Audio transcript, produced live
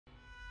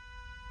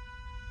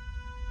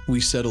We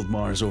settled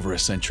Mars over a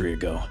century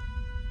ago.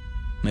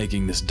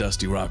 Making this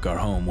dusty rock our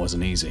home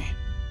wasn't easy,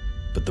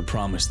 but the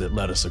promise that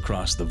led us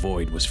across the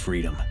void was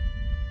freedom,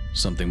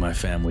 something my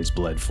family's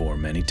bled for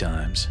many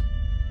times.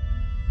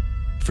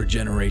 For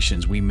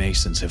generations, we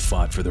Masons have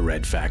fought for the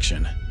Red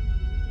Faction.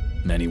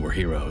 Many were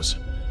heroes,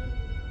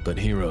 but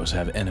heroes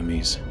have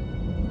enemies,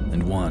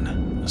 and one,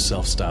 a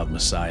self-styled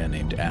messiah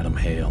named Adam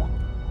Hale,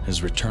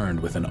 has returned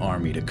with an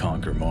army to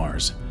conquer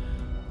Mars.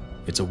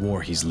 It's a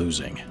war he's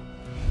losing.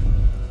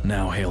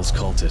 Now Hale's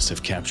cultists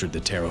have captured the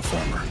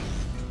terraformer,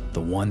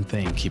 the one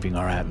thing keeping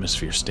our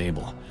atmosphere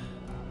stable,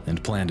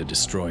 and plan to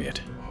destroy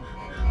it.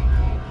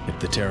 If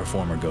the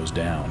terraformer goes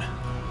down,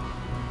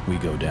 we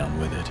go down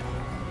with it.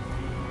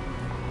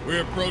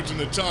 We're approaching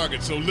the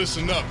target, so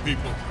listen up,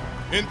 people.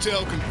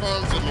 Intel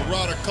confirms that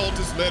Marauder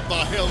cultists led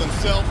by Hale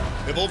himself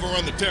have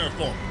overrun the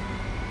terraformer.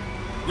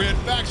 Red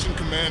Faction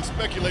Command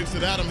speculates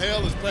that Adam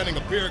Hale is planning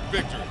a Pyrrhic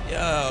victory.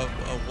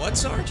 What,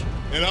 Sarge?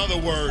 In other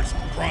words,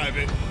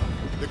 Private,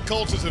 the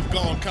cultists have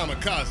gone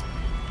kamikaze.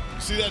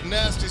 See that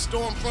nasty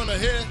storm front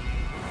ahead?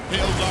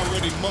 Hale's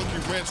already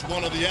monkey-wrenched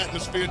one of the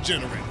atmosphere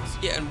generators.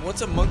 Yeah, and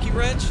what's a monkey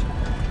wrench?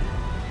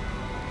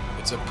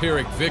 It's a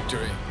Pyrrhic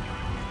victory.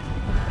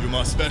 You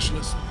my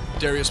specialist?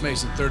 Darius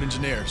Mason, 3rd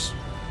Engineers.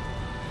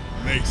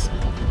 Mason.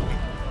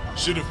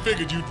 Should have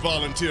figured you'd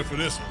volunteer for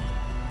this one.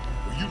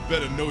 Well, you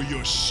better know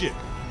your shit.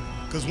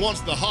 Because once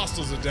the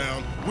hostiles are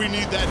down, we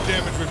need that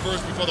damage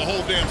reversed before the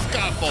whole damn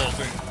sky falls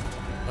in.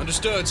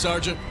 Understood,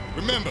 Sergeant.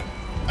 Remember,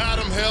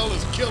 Adam Hale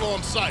is kill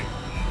on sight.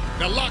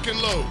 Now lock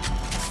and load.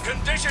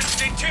 Conditions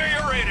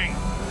deteriorating.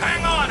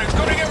 Hang on, it's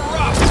gonna get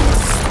rough.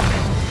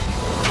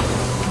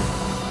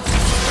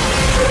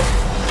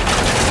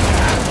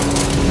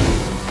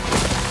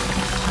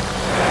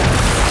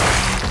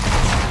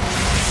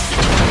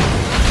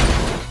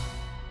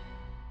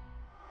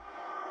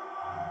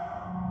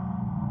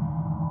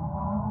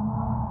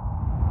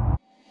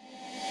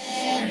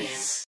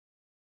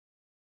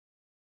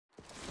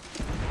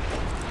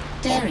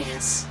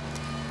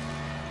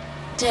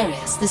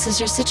 Darius, this is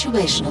your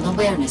situational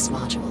awareness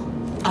module.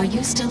 Are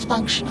you still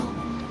functional?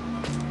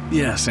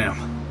 Yeah, Sam.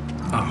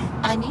 Oh.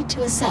 I need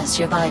to assess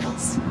your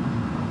vitals.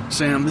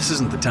 Sam, this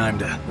isn't the time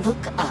to...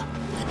 Look up.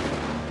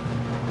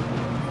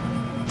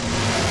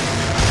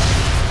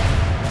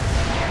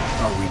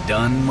 Are we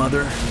done,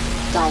 Mother?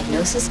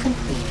 Diagnosis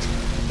complete.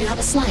 You have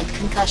a slight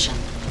concussion.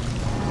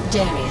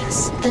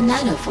 Darius, the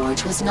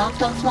nanoforge was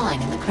knocked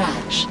offline in the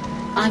crash.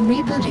 I'm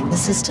rebooting the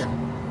system.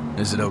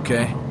 Is it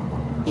okay?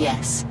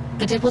 Yes,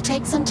 but it will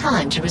take some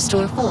time to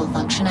restore full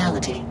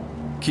functionality.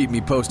 Keep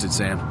me posted,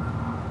 Sam.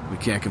 We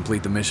can't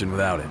complete the mission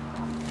without it.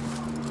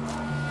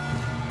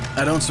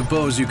 I don't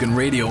suppose you can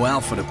radio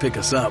Alpha to pick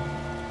us up.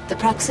 The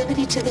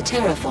proximity to the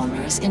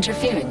terraformer is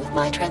interfering with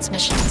my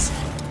transmissions.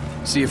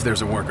 See if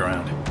there's a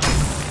workaround.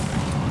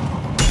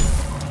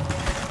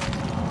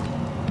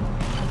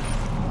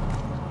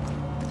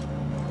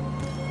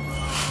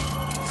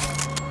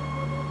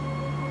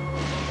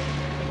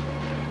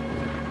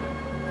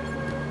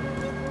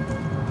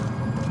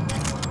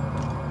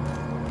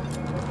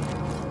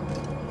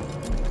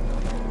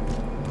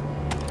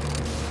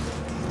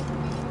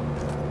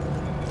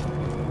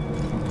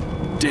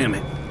 Damn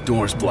it,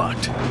 door's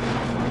blocked.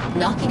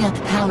 Knocking out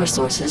the power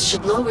sources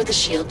should lower the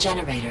shield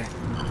generator.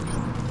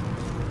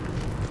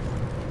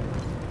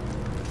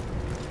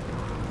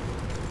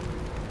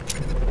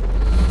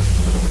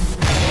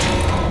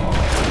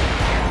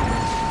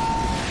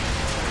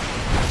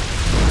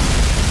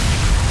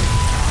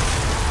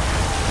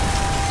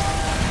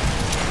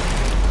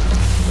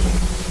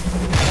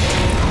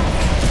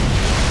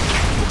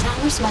 The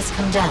towers must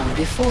come down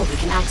before we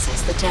can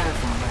access the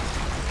terraformer.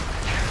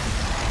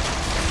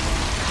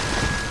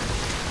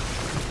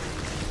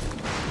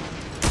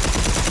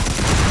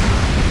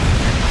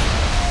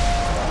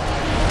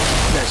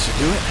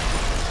 Do it.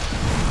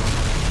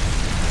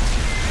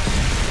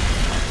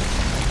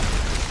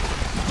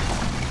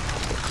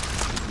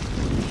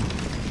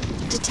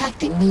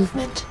 Detecting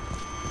movement.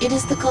 It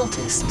is the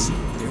cultists.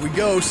 Here we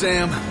go,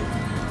 Sam.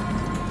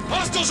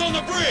 Hostiles on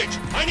the bridge!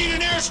 I need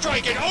an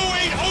airstrike at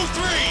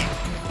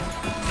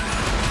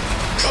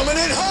 0803! Coming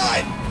in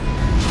hot!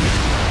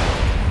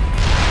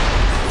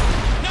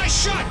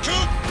 Nice shot,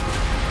 Coop!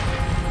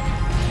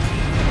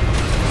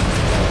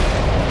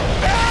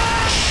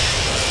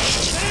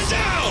 Stand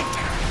down!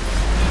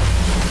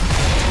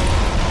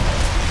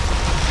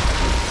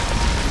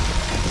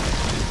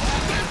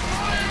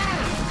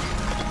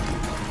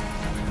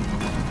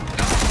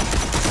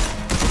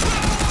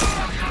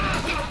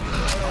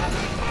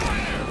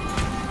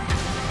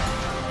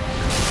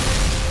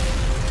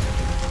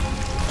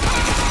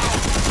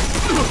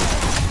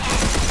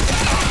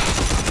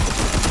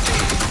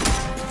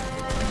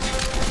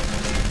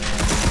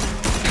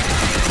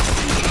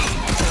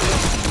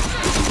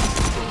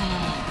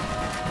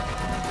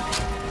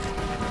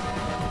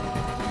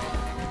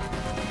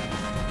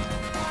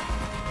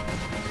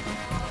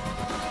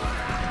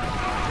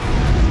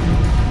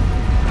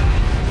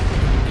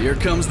 Here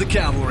comes the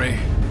cavalry.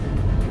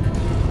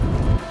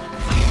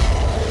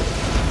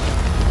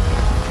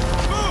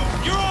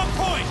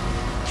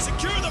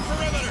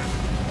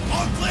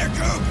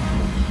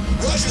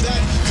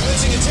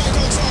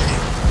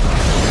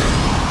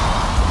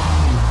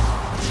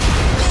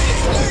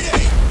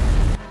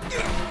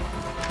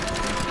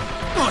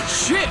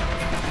 Shit!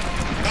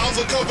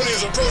 Alpha Company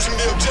is approaching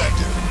the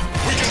objective.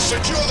 We can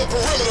secure the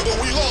perimeter, but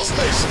we lost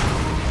Mason.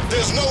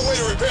 There's no way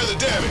to repair the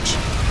damage.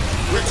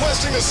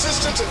 Requesting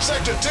assistance at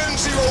Sector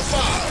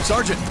 1005.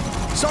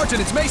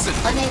 Sergeant, it's Mason!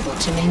 Unable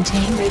to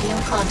maintain radio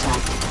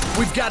contact.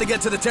 We've got to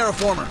get to the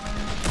terraformer.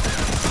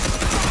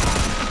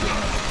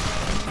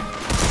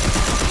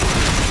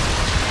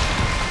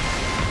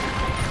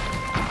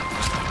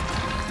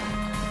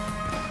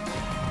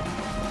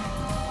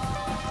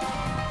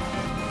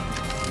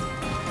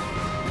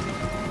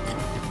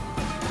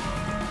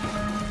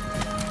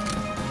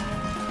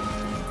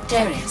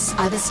 Darius,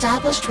 I've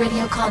established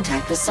radio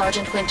contact with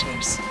Sergeant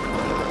Winters.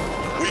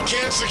 We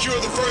can't secure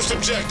the first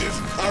objective.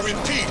 I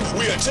repeat,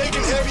 we are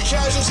taking heavy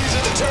casualties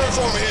at the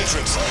terraformer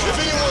entrance. If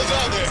anyone's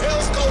out there,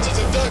 Hell's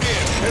cultists have dug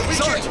in, and we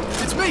Sergeant,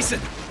 it's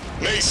Mason!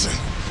 Mason,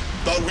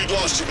 thought we'd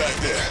lost you back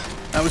there.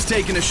 I was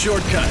taking a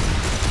shortcut.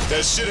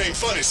 That shit ain't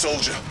funny,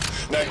 soldier.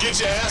 Now get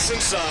your ass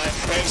inside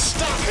and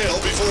stop Hell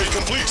before he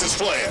completes his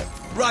plan.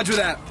 Roger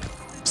that.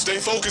 Stay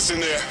focused in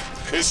there.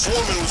 It's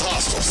swarming with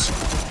hostiles.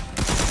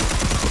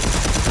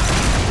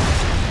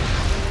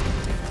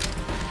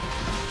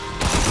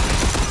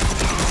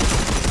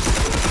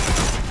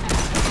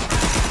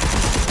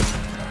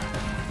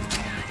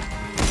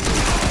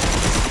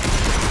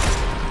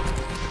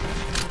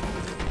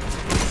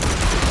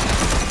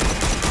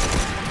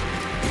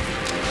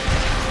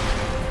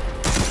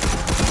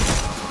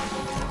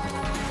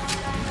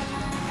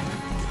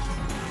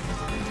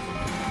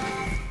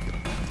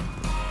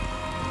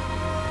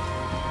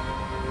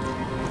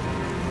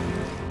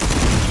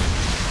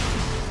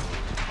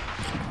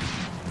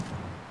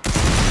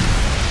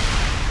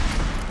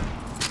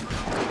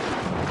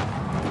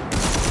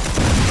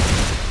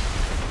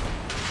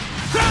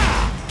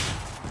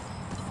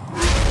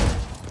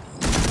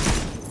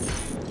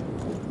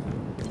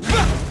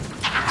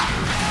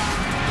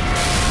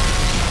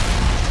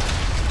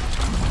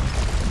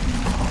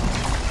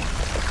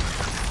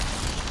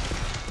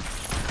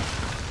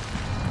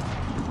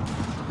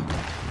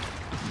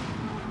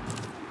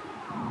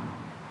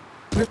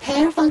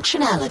 Repair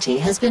functionality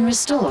has been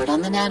restored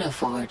on the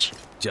nanoforge.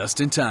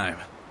 Just in time.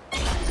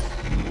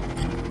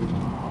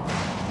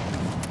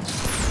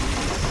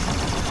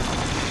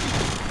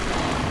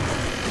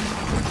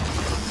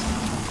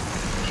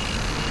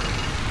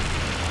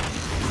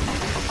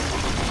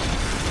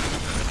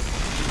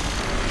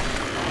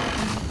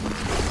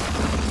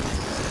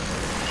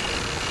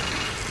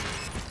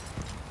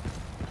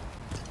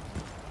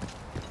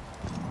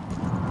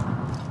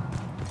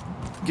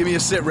 Give me a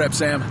sit rep,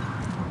 Sam.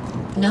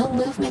 No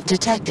movement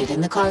detected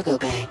in the cargo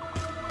bay.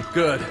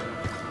 Good.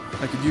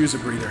 I could use a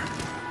breather.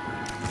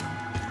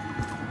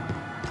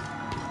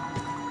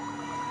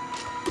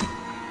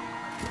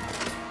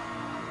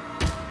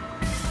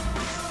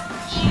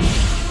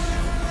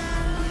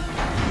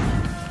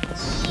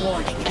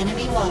 Warning,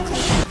 enemy walker.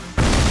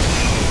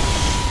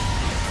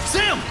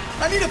 Sam!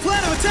 I need a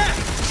plan of attack!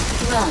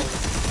 Run.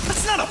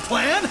 That's not a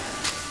plan!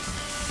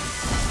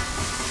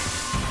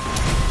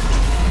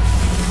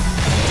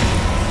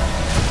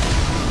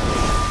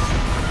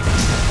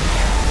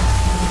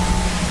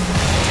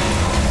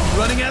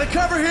 Running out of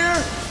cover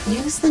here!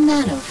 Use the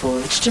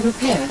nanoforge to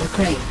repair the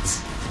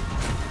crates.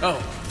 Oh,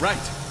 right.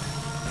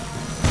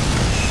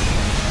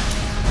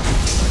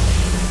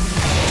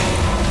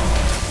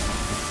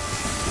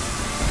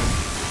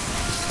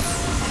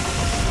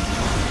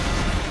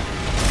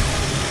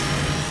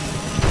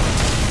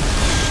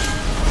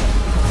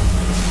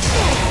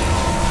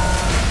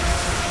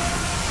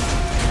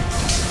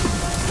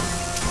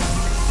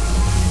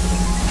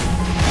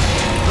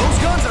 Those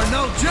guns are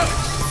no joke!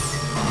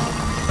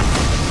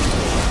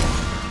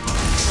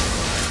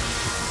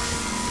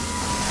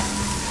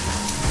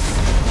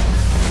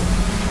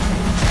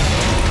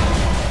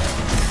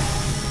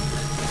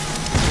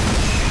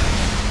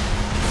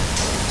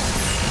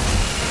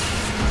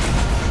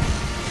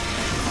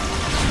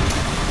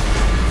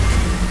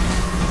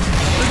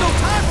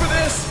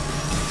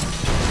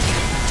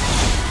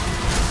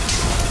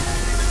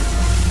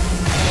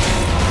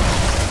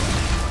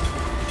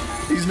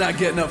 He's not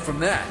getting up from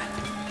that.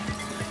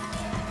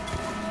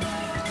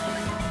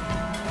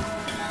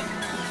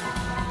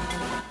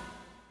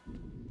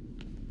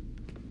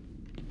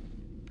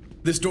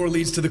 This door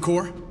leads to the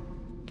core?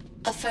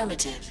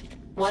 Affirmative.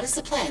 What is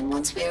the plan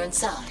once we are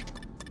inside?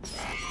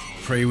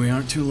 Pray we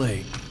aren't too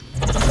late.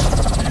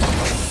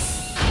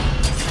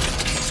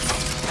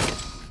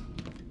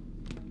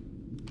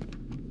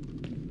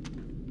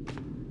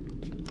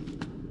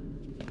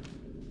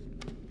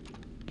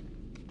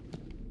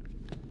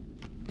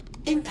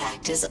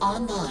 Impact is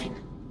online.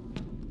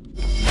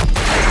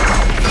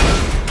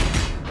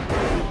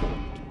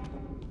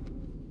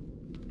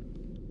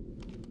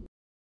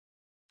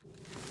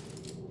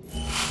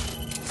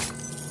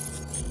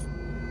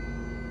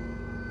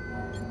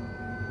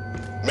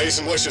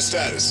 Mason, what's your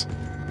status?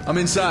 I'm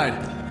inside.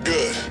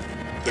 Good.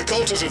 The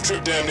cultists have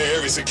tripped down near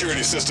every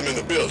security system in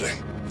the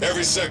building.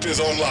 Every sector is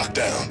on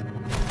lockdown.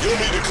 You'll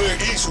need to clear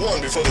each one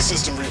before the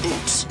system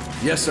reboots.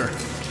 Yes, sir.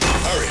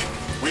 Hurry.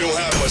 We don't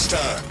have much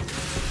time.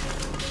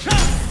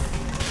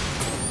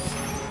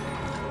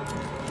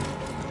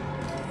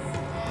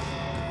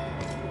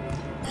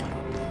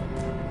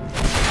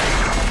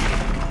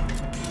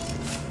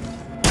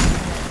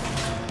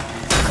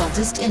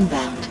 Cultist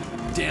inbound.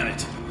 Damn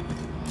it.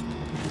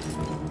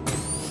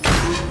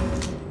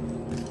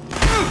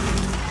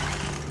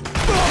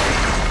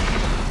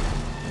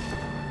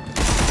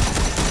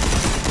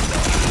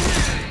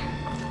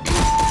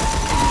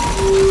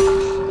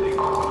 They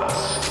call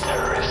us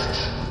terrorists,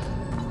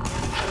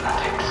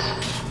 fanatics,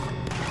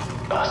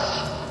 us.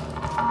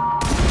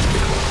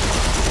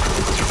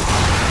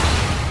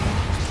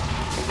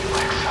 Into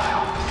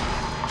exile.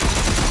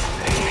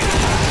 They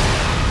hate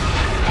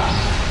us.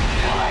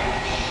 Why?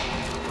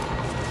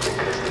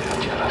 Because they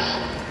are jealous.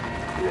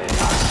 They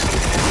are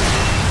scared.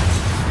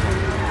 They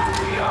know who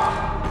we are.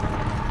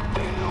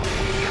 They know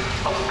we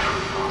are the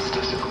true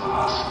masters of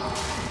Mars.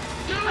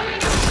 And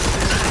because of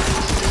this, they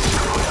must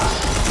destroy us.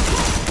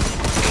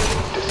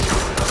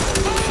 Destroy our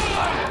very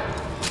life.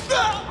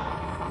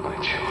 My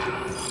children,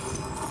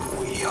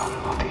 we are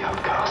not the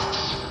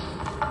outcasts.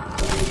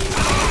 We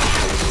are the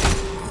chosen,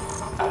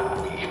 and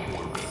we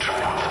will be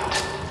triumphant.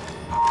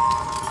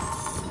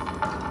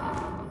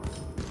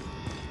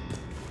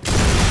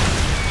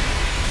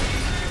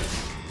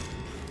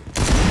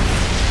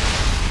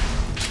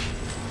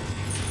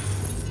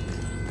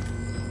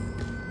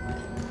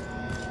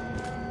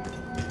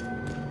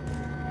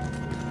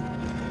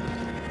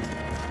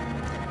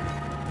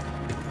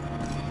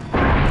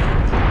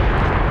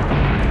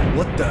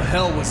 What the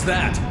hell was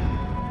that?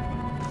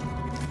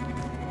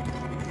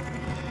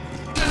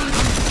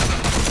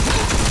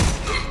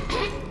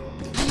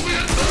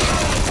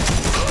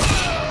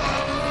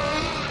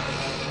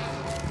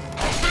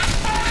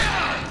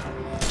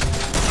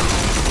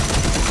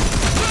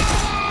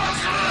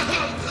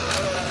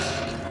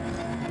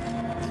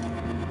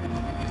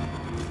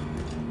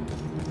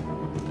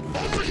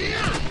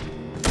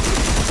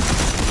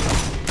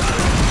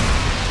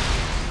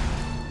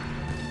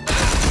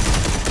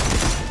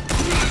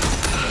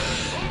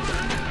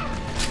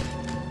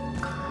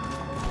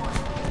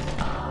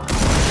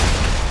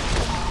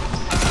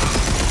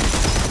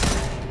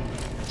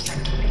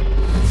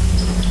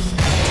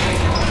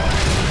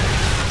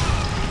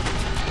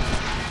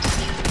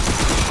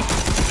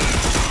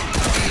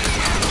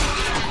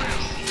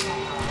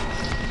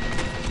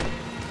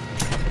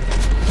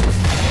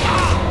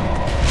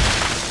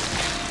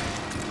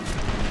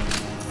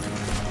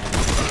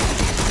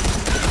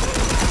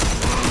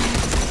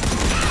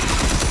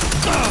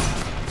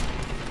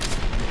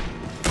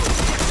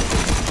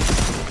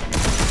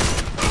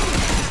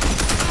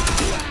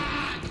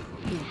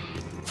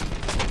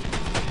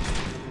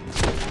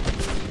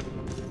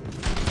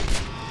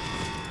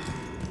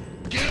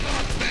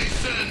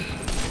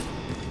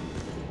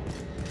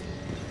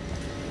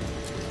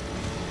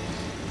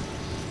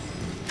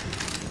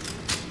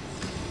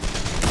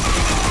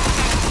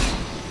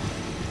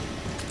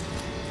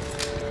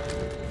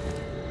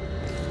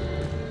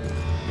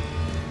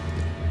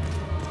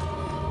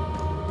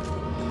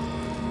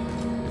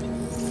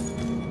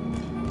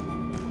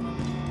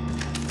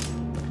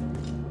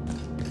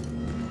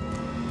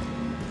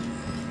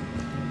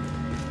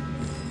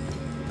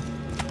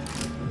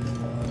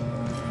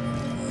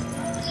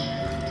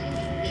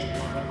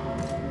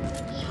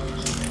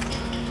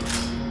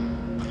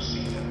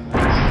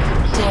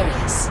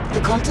 The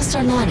cultists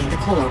are lining the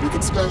core with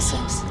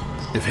explosives.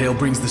 If Hale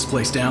brings this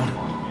place down,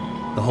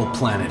 the whole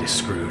planet is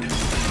screwed.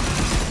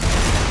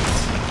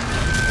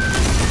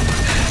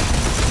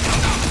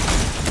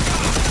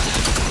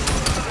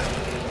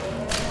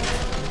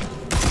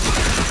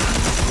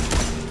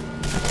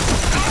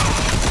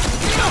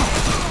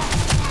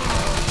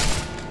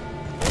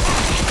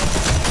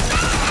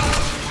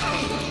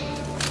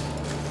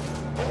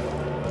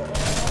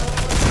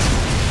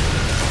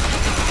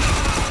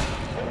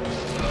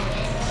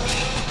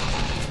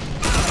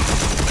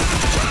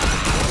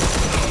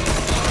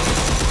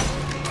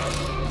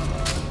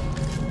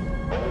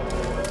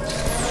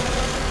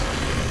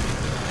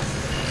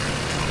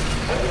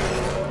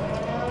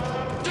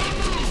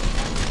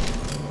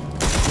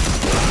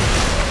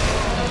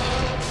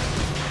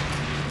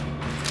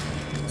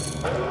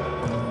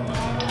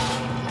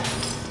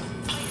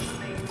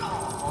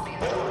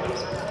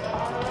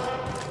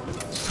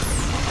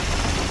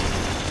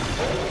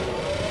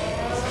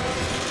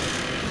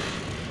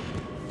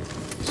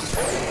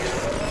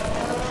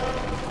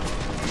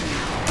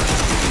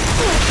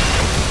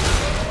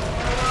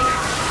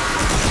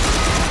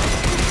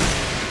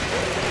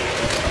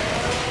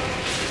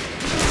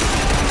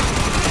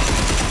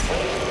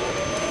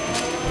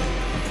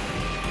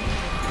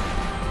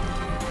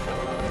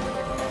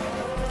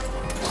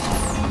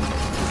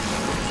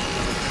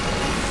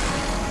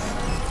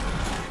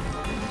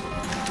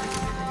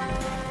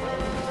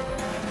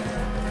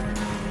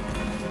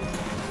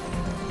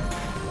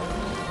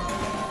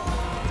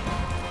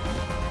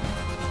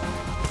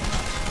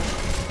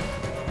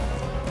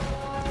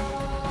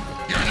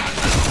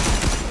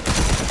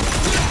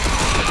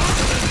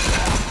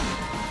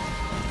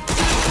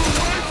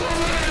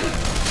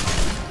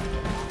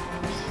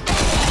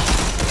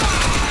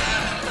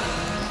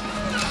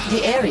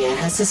 The area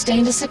has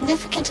sustained a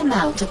significant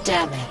amount of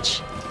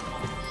damage.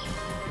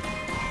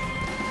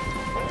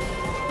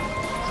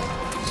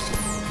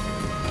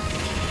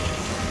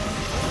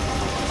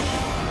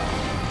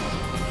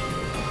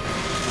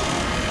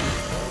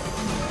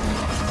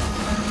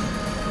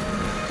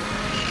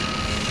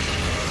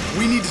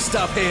 We need to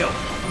stop Hale.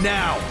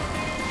 Now!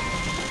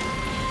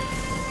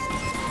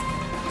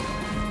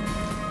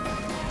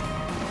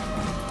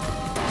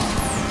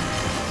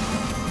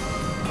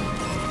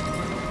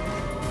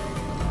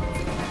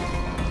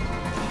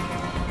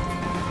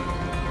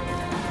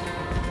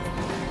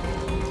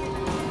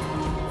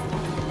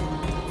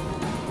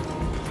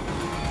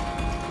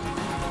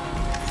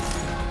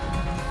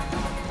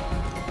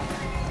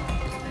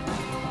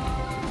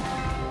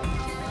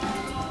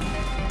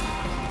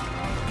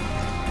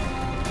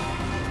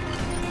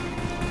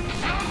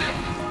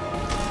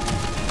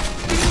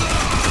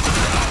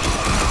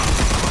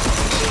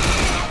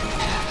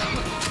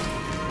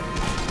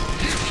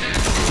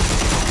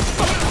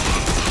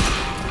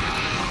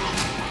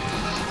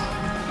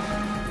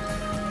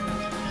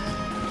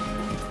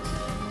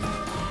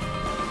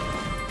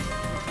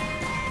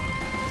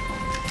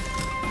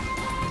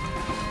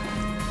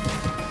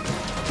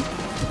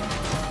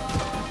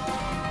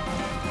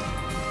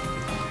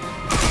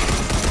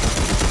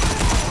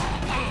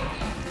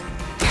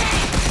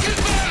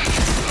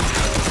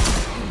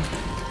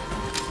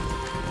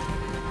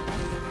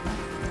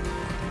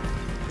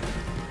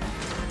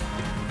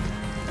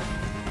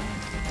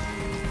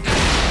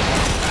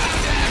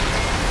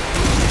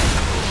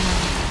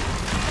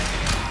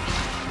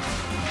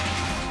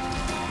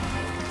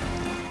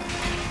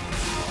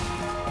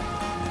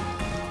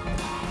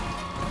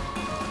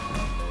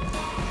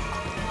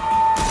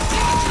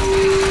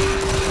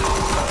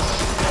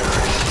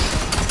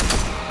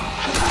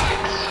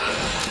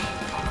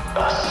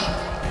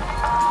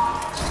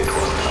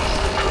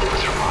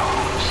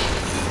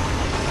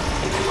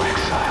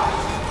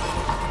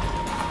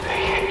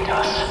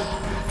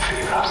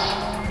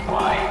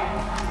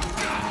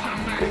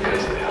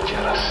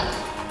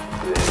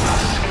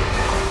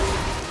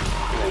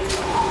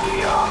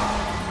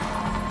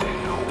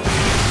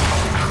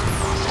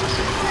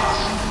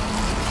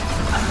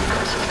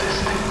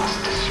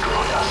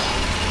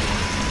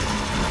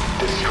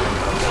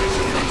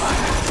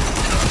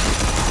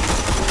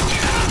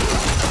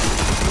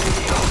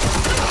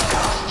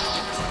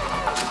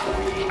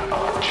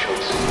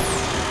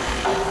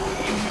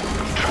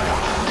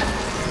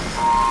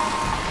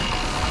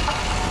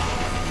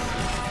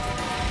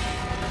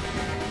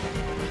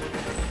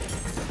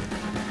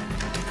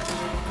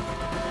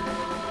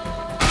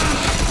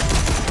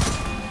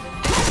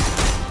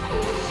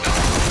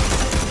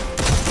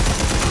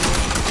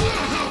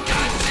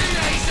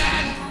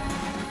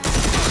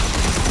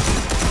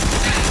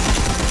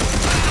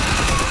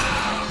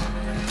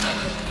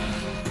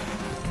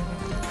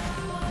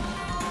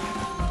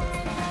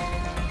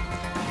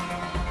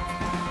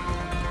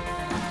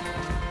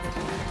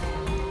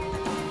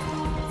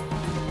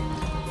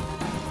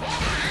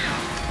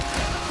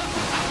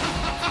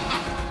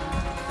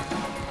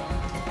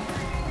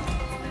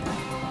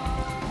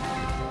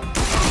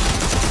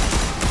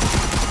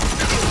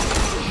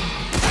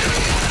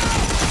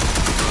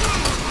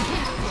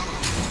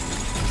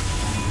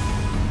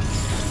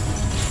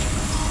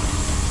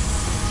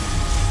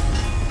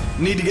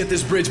 Need to get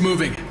this bridge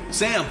moving.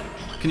 Sam,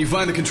 can you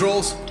find the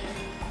controls?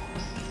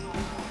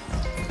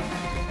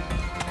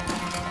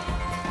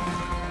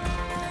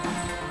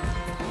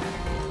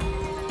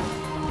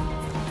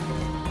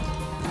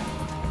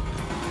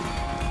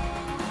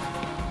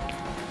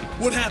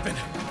 What happened?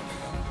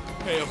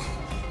 Hale,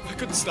 I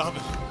couldn't stop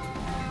it.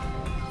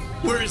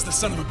 Where is the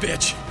son of a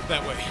bitch?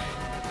 That way.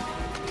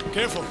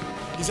 Careful,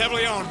 he's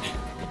heavily armed.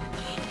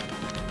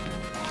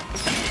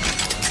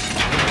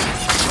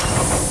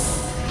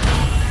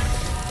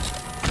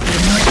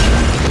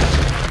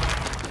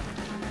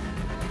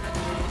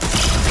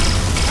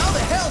 How the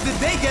hell did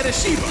they get a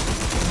Shiva?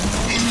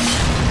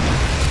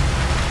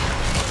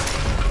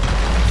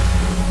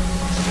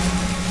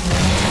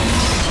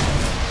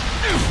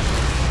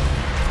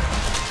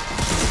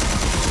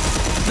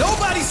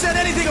 Nobody said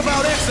anything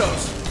about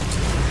Exos!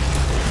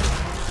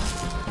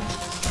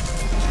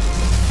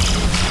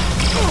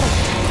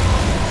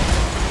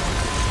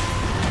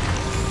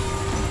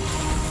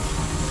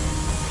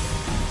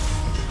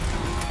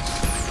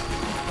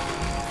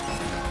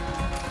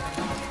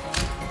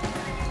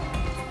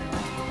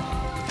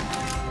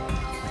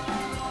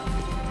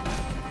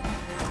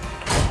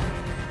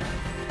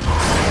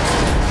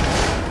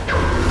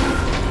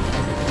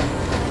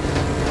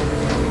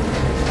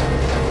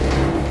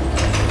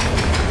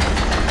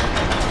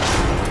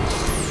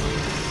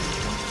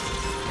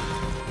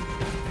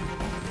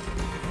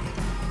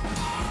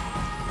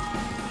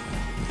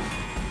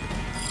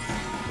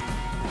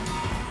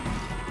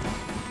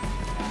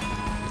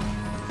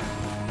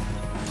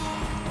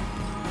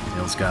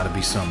 Hill's gotta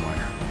be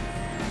somewhere.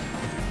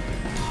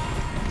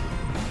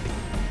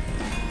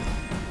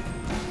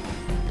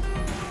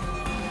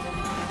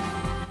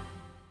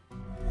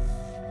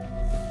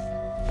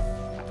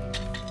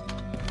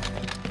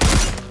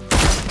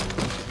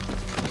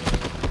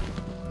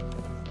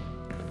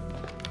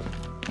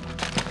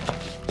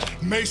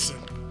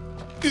 Mason,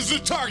 is the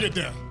target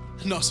down?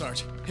 No,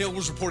 Sarge. Hale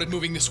was reported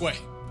moving this way.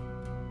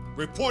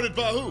 Reported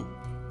by who?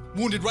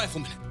 Wounded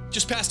rifleman.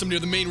 Just passed him near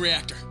the main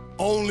reactor.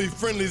 Only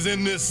friendlies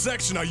in this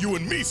section are you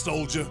and me,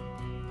 soldier.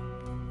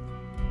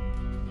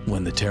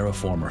 When the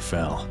terraformer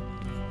fell,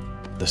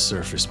 the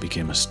surface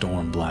became a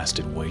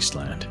storm-blasted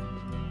wasteland.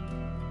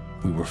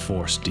 We were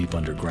forced deep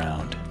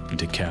underground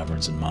into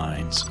caverns and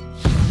mines.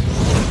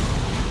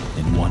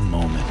 In one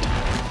moment,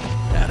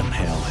 Adam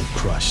Hale had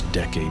crushed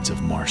decades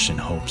of Martian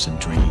hopes and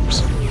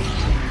dreams.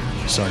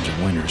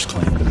 Sergeant Winters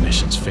claimed the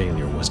mission's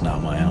failure was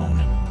not my own.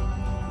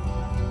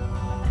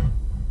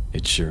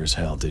 It sure as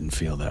hell didn't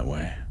feel that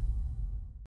way.